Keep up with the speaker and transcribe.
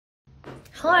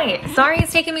Hi, sorry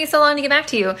it's taken me so long to get back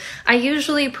to you. I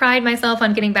usually pride myself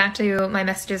on getting back to my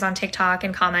messages on TikTok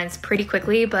and comments pretty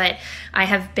quickly, but I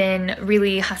have been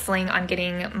really hustling on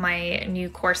getting my new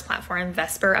course platform,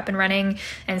 Vesper, up and running,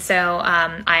 and so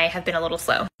I have been a little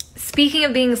slow. Speaking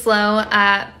of being slow,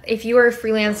 if you are a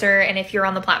freelancer and if you're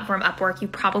on the platform UpWork, you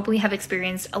probably have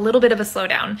experienced a little bit of a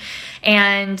slowdown,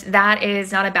 and that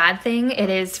is not a bad thing. It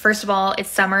is, first of all, it's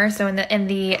summer, so in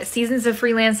the seasons of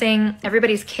freelancing,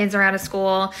 everybody's kids are out of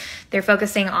school, they're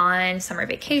focusing on summer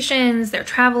vacations, they're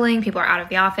traveling, people are out of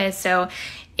the office, so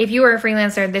if you are a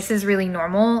freelancer, this is really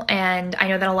normal, and I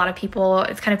know that a lot of people,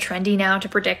 it's kind of trendy now to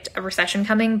predict a recession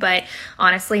coming, but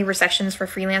honestly, recessions for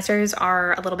freelancers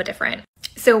are a little bit different.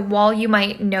 So while you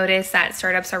might notice that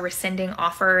startups are rescinding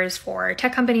offers for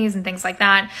tech companies and things like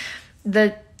that,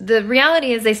 the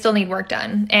reality is they still need work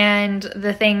done. And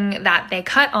the thing that they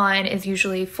cut on is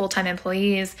usually full-time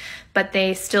employees, but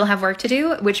they still have work to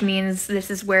do, which means this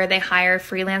is where they hire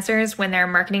freelancers when their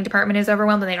marketing department is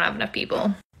overwhelmed and they don't have enough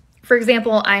people. For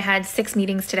example, I had 6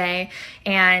 meetings today,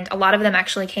 and a lot of them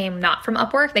actually came not from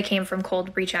UpWork. They came from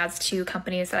cold reach outs to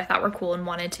companies that I thought were cool and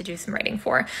wanted to do some writing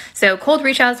for. So cold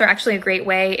reach outs are actually a great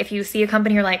way. If you see a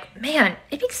company, you're like, man,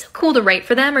 it'd be so cool to write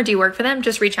for them or do work for them,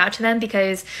 just reach out to them,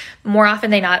 because more often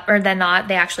than not,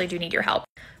 they actually do need your help.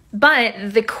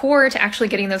 But the core to actually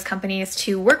getting those companies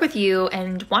to work with you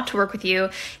and want to work with you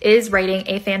is writing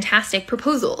a fantastic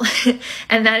proposal.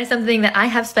 And that is something that I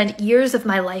have spent years of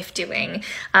my life doing.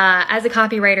 As a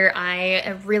copywriter,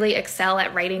 I really excel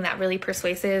at writing that really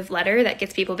persuasive letter that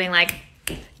gets people being like,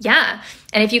 yeah.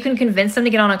 And if you can convince them to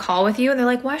get on a call with you and they're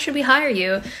like, why should we hire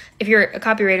you? If you're a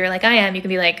copywriter like I am, you can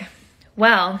be like,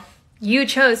 well, you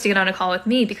chose to get on a call with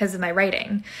me because of my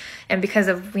writing and because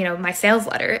of, my sales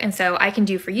letter. And so I can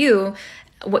do for you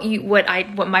what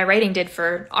my writing did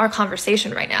for our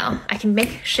conversation right now. I can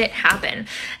make shit happen.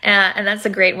 And that's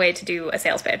a great way to do a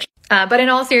sales pitch. But in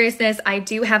all seriousness, I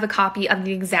do have a copy of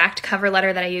the exact cover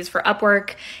letter that I use for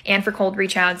UpWork and for cold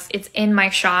reach outs. It's in my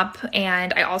shop,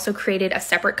 and I also created a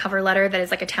separate cover letter that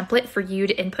is like a template for you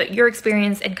to input your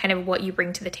experience and kind of what you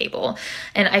bring to the table.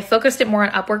 And I focused it more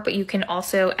on UpWork, but you can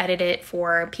also edit it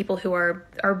for people who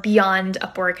are beyond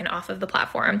UpWork and off of the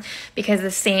platform, because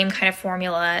the same kind of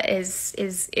formula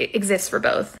exists for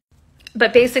both.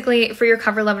 But basically, for your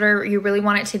cover letter, you really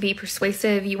want it to be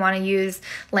persuasive. You want to use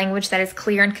language that is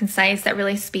clear and concise, that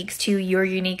really speaks to your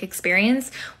unique experience,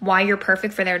 why you're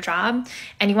perfect for their job.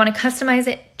 And you want to customize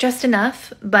it just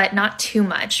enough, but not too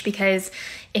much, because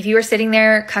if you are sitting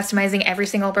there customizing every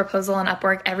single proposal on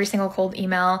UpWork, every single cold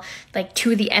email, like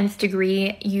to the nth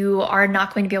degree, you are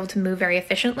not going to be able to move very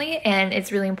efficiently. And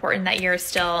it's really important that you're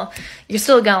still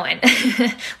going.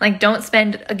 Like, don't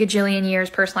spend a gajillion years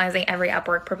personalizing every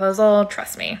UpWork proposal.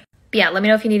 Trust me. But yeah, let me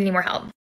know if you need any more help.